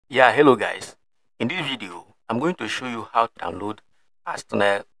Yeah, hello guys. In this video, I'm going to show you how to download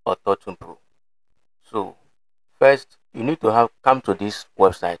Offornna Auto-Tune Pro. So, first, you need to have come to this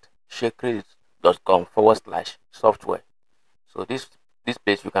website, shakecredit.com/software. So this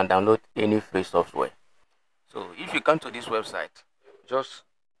place you can download any free software. So if you come to this website, just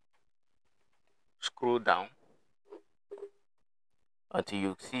scroll down until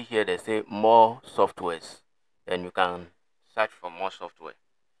you see here they say more softwares. Then you can search for more software.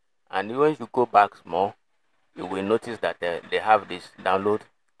 And when you go back more, you will notice that they have this download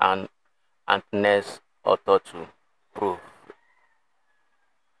and Antares Pro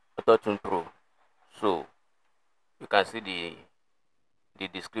Auto-Tune Pro. So you can see the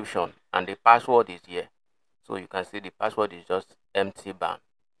description and the password is here. So you can see the password is just empty ban.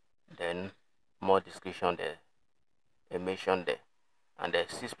 Then more description there, a mention there, and there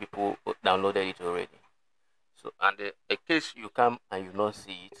 6 people downloaded it already. So and in case you come and you not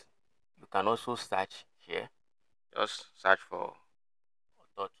see it, you can also search here. Just search for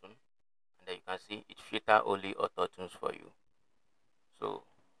Auto-Tune, and then you can see it filter only Auto-Tunes for you. So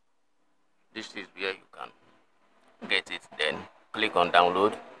this is where you can get it. Then click on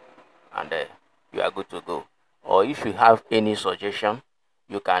download, and you are good to go. Or if you have any suggestion,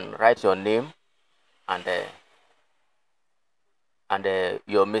 you can write your name and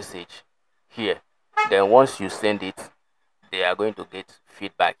your message here. Then once you send it, they are going to get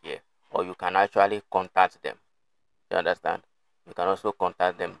feedback here, or you can actually contact them. You understand? You can also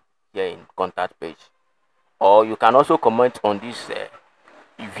contact them here in contact page, or you can also comment on this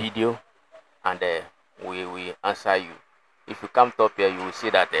video, and we will answer you. If you come top here, you will see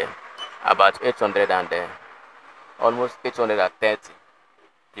that about 800 and almost 830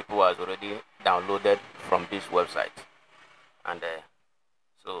 people has already downloaded from this website. And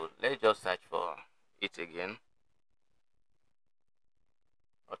so let's just search for it again,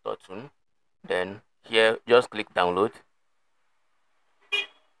 Auto-Tune. Then here just click download,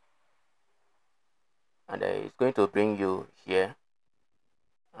 and it's going to bring you here,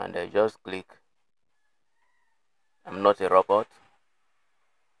 and just click I'm not a robot.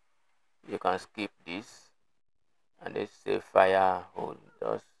 You can skip this, and it's say fire hole.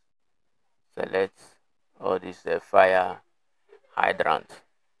 Just select all this fire hydrant,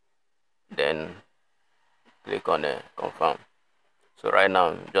 then click on confirm. So right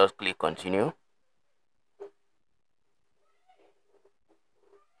now just click continue,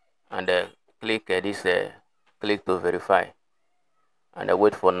 and click this click to verify, and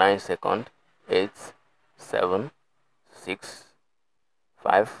wait for 9 seconds. 8, 7, 6,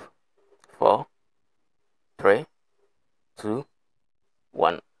 5, 4, 3, 2,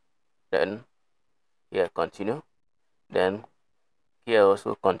 1. Then here continue, then here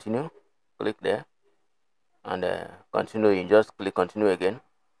also continue, click there, and continue. You just click continue again,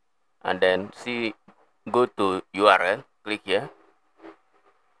 and then see, go to URL, click here,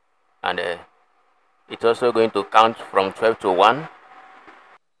 and it's also going to count from 12 to 1.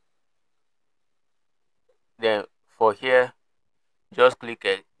 Then for here, just click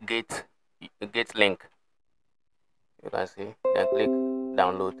a get link. You can see, then click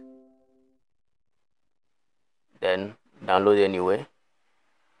download, then download anyway.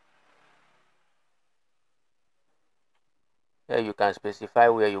 Here you can specify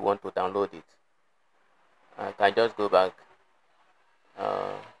where you want to download it. I can just go back.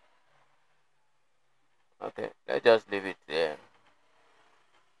 Okay, let's just leave it there,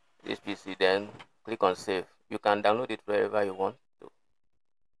 this PC. Then click on save. You can download it wherever you want to.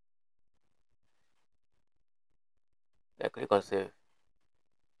 Then click on save.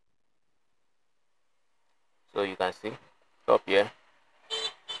 So you can see top here,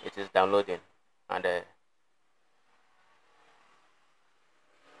 it is downloading, and as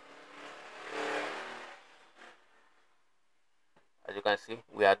you can see,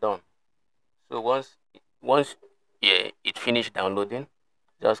 we are done. So once yeah, it finished downloading,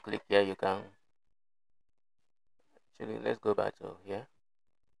 just click here. You can actually, let's go back to here.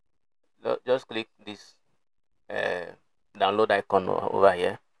 Just click this download icon over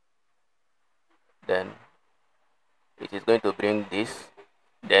here. Then it is going to bring this.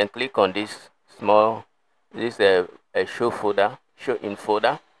 Then click on this small, this a show folder, show in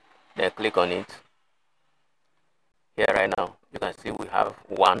folder. Then click on it. Here right now, you can see we have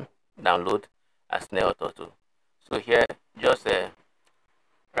one download as Offornna Auto-Tune. So here, just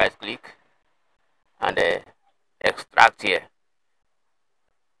right click and extract here.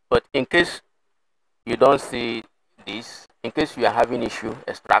 But in case you don't see this, in case you are having issue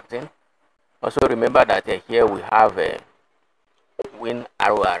extracting, also remember that here we have a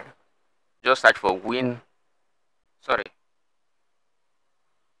WinRAR. Just search for sorry,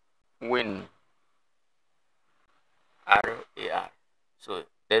 win RAR. So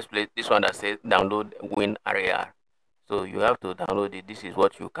let's play this one that says download win RAR. So you have to download it. This is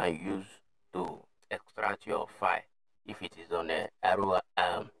what you can use to extract your file if it is on a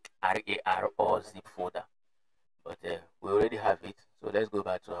RAR or zip folder. But we already have it. So let's go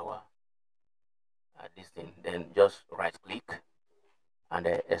back to our this thing. Then just right click and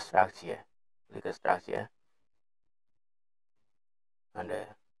extract here. Click extract here and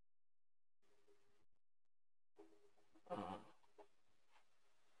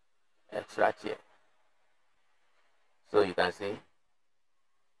extract here. So you can see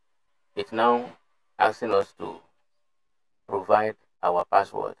it's now asking us to provide our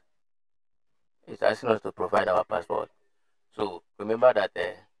password. It's asking us to provide our password. So remember that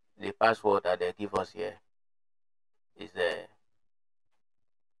the password that they give us here is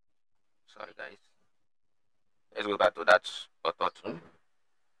sorry guys. Let's go back to that auto-tune.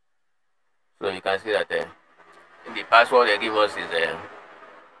 So you can see that the password they give us is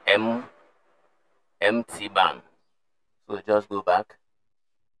MT ban. So just go back.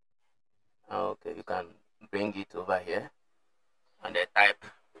 Okay, you can bring it over here and type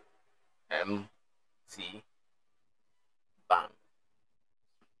MT ban.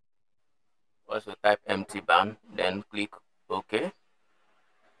 Also type MT ban, then click OK,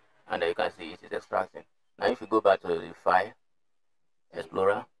 and you can see it is extracting. Now if you go back to the file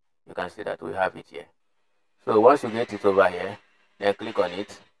explorer, you can see that we have it here. So once you get it over here, then click on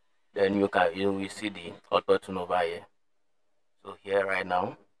it, then you will see the auto tune over here. So here right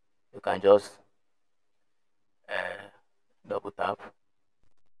now, you can just double tap.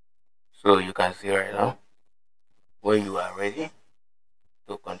 So you can see right now when you are ready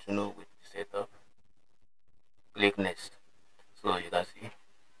to continue with the setup, click next. So you can see.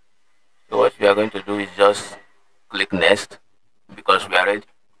 So what we are going to do is just click next because we are ready.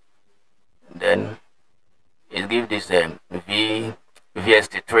 Then it gives this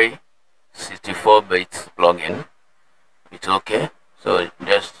VST3 64-bit plugin. It's okay. So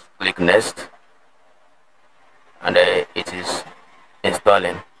just click next and it is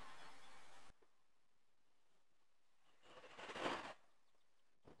installing.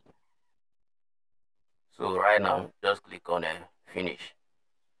 So right now just click on finish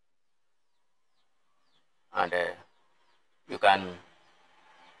and you can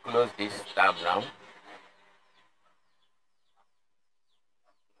close this tab now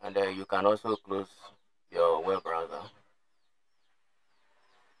and you can also close your web browser.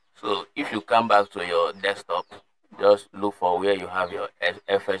 So if you come back to your desktop, just look for where you have your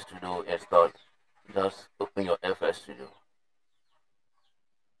FS Studio installed. Just open your FS Studio.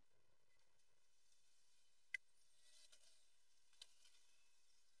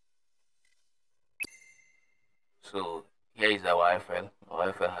 So here is our FL.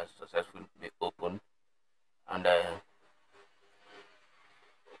 Our FL has successfully been opened. And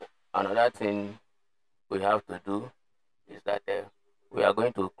another thing we have to do is that we are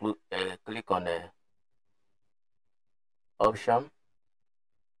going to click on option.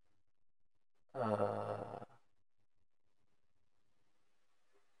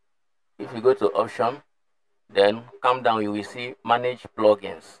 If you go to option, then come down, you will see manage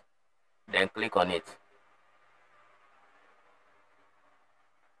plugins. Then click on it.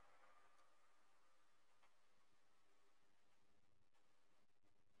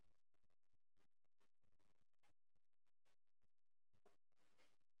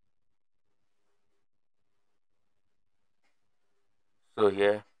 So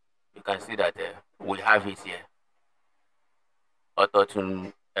here you can see that we have it here.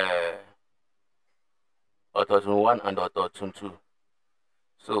 Auto-tune 1 and auto-tune 2.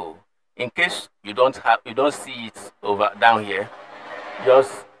 So in case you don't see it over down here,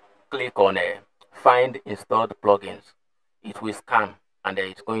 just click on find installed plugins. It will scan and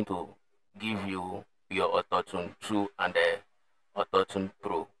it's going to give you your auto-tune 2 and auto-tune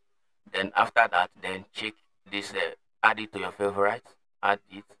pro. Then after that, then check this, add it to your favorites, add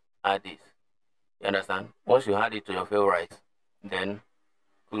it, add this. You understand? Once you add it to your favorites, then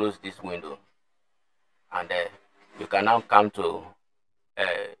close this window and you can now come to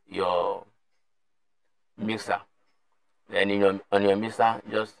your mixer. Then on your mixer,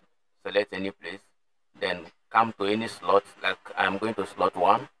 just select any place, then come to any slot. Like I'm going to slot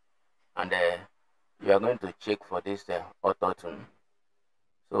 1, and you are going to check for this auto tune.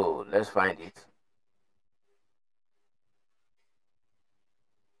 So let's find it.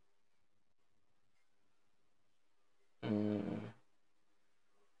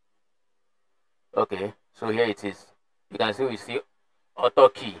 Okay, so here it is. You can see we see auto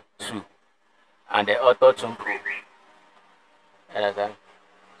key 2 and the auto tune pro. Understand?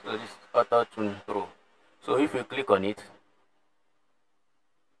 So this Auto Tune Pro. So if you click on it,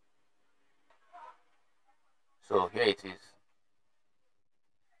 so here it is.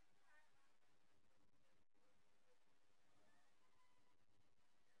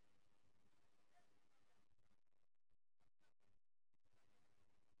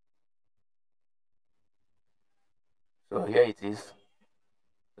 So here it is.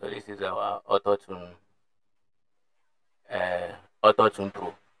 So this is our Auto Tune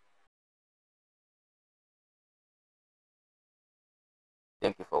Pro.